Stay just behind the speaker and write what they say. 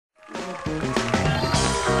Do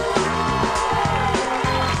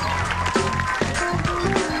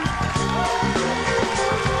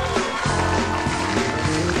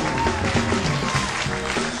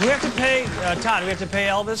we have to pay, Todd, do we have to pay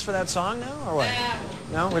Elvis for that song now, or what?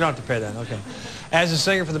 No, we don't have to pay that, okay. As a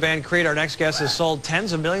singer for the band Creed, our next guest has sold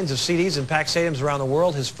tens of millions of CDs and packed stadiums around the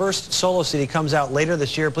world. His first solo CD comes out later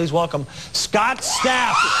this year. Please welcome Scott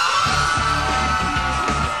Stapp.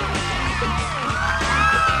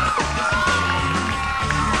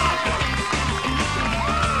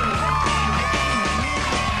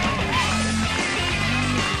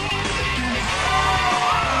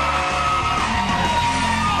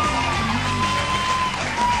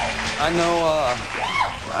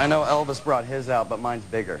 I know Elvis brought his out, but mine's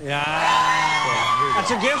bigger. Yeah. That's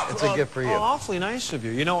a gift. It's a gift for you. Oh, awfully nice of you.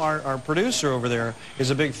 You know, our producer over there is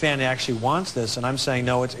a big fan. He actually wants this, and I'm saying,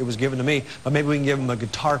 no, it was given to me, but maybe we can give him a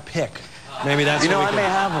guitar pick. Maybe that's I may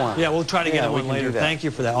have one. Yeah, we'll try to get one later. Thank you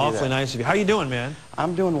for that. Awfully nice of you. How you doing, man?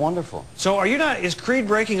 I'm doing wonderful. So are you not, is Creed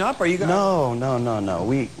breaking up? Are you guys? No.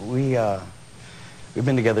 We've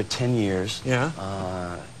been together 10 years. Yeah.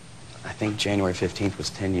 I think January 15th was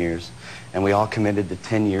 10 years, and we all committed to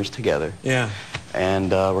 10 years together. Yeah. And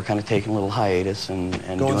we're kind of taking a little hiatus and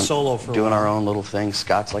going solo for doing our own little thing.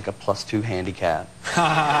 Scott's like a +2 handicap. he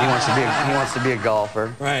wants to be a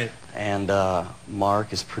golfer. Right. And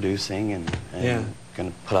Mark is producing and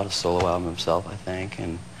going to put out a solo album himself, I think.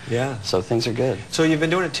 And yeah. So things are good. So you've been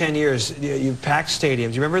doing it 10 years. You've packed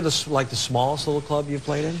stadiums. You remember the smallest little club you've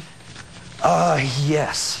played in?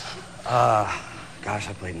 Yes. Gosh,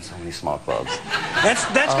 I played in so many small clubs. That's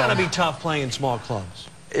got to be tough playing in small clubs.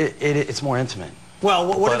 It's more intimate.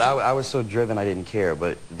 Well, I was so driven I didn't care.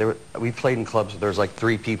 But we played in clubs where there was like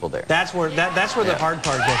 3 people there. That's where the hard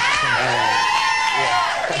part gets.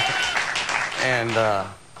 And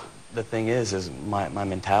the thing is my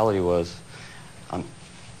mentality was, I'm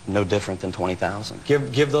no different than 20,000.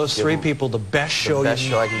 Give those 3 people the best show. The best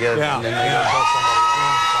show I can give. Yeah. And then tell somebody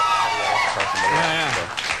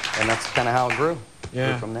else. And that's kind of how it grew.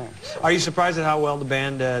 Yeah. From there. So. Are you surprised at how well the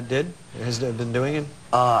band has been doing it?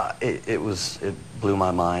 It blew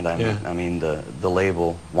my mind. I mean, the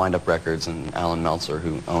label, Wind Up Records, and Alan Meltzer,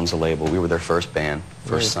 who owns the label, we were their first band,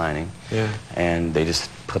 first signing. Yeah. And they just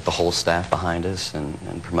put the whole staff behind us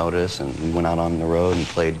and promoted us, and we went out on the road and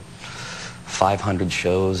played 500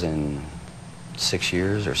 shows in 6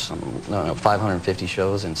 years or something. No, 550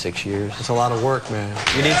 shows in 6 years. That's a lot of work, man.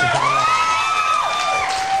 You need some time.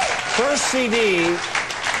 First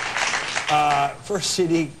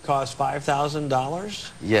CD cost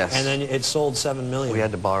 $5,000. Yes. And then it sold $7 million. We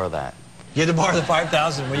had to borrow that. You had to borrow the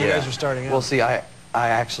 $5,000 when you guys were starting out. Well, see, I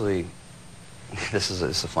actually, this is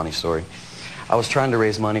a funny story. I was trying to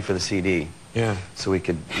raise money for the CD. Yeah. So we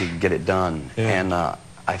could get it done. Yeah. And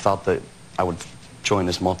I thought that I would join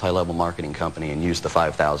this multi-level marketing company and use the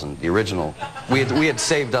 $5,000. The original, we had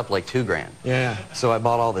saved up like $2 grand. Yeah. So I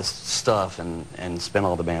bought all this stuff and spent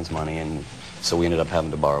all the band's money, and so we ended up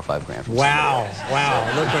having to borrow $5 grand from somebody else. Wow,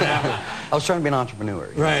 look what happened. I was trying to be an entrepreneur.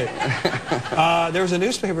 Right. There was a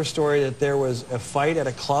newspaper story that there was a fight at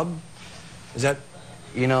a club. Is that?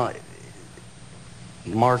 You know,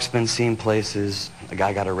 Mark's been seen places. A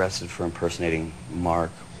guy got arrested for impersonating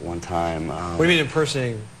Mark one time. What do you mean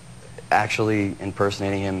impersonating? Actually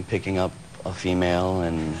impersonating him, picking up a female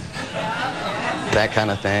and that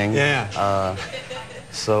kind of thing. Yeah.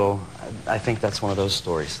 So I think that's one of those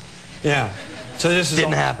stories. Yeah. So this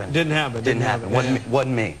didn't happen. Didn't happen. Didn't happen.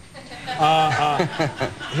 Wasn't me.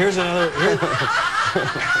 Here's another.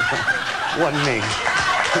 Wasn't me.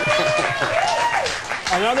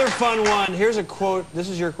 Another fun one. Here's a quote. This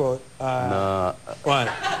is your quote. No. What?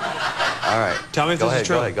 All right. Tell me if this is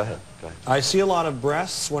true. Go ahead. I see a lot of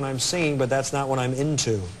breasts when I'm singing, but that's not what I'm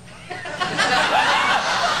into.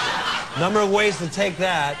 Number of ways to take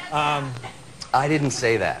that. I didn't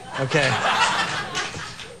say that. Okay.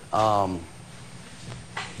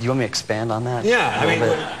 You want me to expand on that? Yeah, I mean,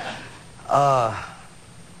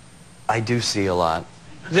 I do see a lot.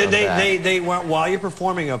 They while you're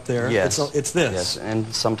performing up there. Yes. It's this. Yes,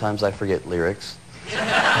 and sometimes I forget lyrics.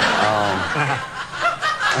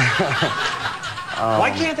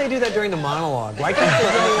 Why can't they do that during the monologue? Why can't they do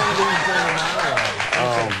that during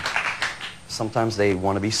the monologue? Sometimes they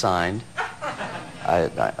want to be signed.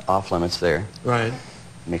 Off limits there. Right.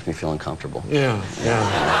 Makes me feel uncomfortable. Yeah.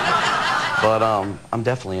 But I'm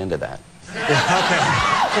definitely into that.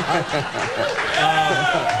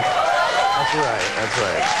 Okay. That's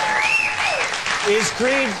right. Is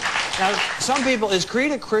Creed? Now, some people, is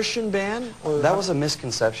Creed a Christian band? Or that was a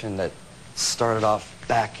misconception that started off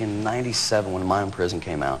back in '97 when My Own Prison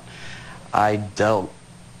came out. I dealt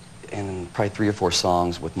in probably 3 or 4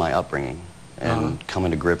 songs with my upbringing and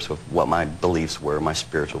coming to grips with what my beliefs were, my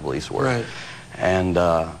spiritual beliefs were. Right. And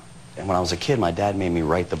when I was a kid, my dad made me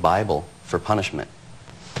write the Bible for punishment.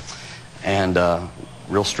 And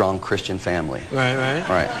real strong Christian family. Right, right.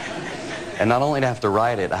 Right. And not only did I have to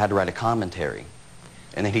write it, I had to write a commentary.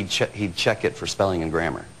 And then he'd check it for spelling and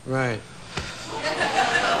grammar. Right.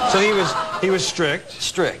 So he was strict.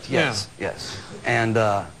 Strict, yes, yes. And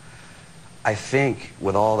I think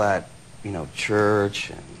with all that, you know,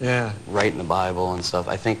 church and writing the Bible and stuff,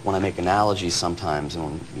 I think when I make analogies sometimes,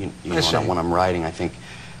 and when I'm writing, I think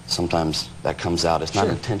sometimes that comes out. It's not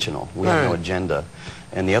intentional. We have no agenda.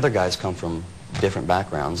 And the other guys come from different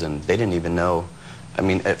backgrounds, and they didn't even know. I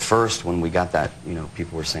mean, at first, when we got that, you know,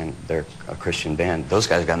 people were saying they're a Christian band. Those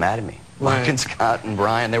guys got mad at me. Mark and Scott and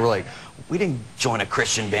Brian, they were like, we didn't join a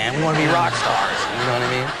Christian band. We want to be rock stars. You know what I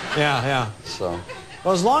mean? Yeah, yeah. So.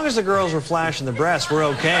 Well, as long as the girls were flashing the breasts, we're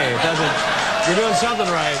okay. It doesn't. You're doing something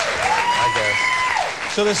right. I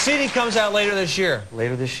guess. So the CD comes out later this year.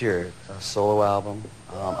 Later this year, a solo album.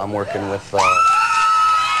 I'm working with.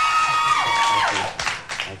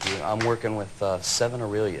 Thank you. I'm working with Seven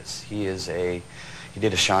Aurelius. He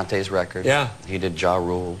did Ashante's record. Yeah. He did Ja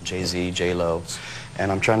Rule, Jay-Z, J-Lo. And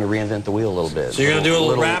I'm trying to reinvent the wheel a little bit. So you're going to do a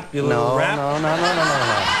little rap? No. I'm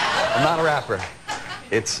not a rapper.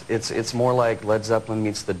 It's more like Led Zeppelin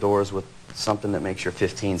meets The Doors with something that makes your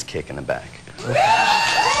 15s kick in the back. Will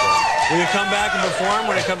you come back and perform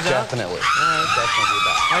when it comes out? Definitely. Definitely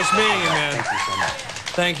back. Nice meeting you, man. Thank you so much.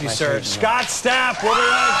 Thank you, nice sir. Scott Stapp, we'll be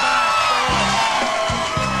right back.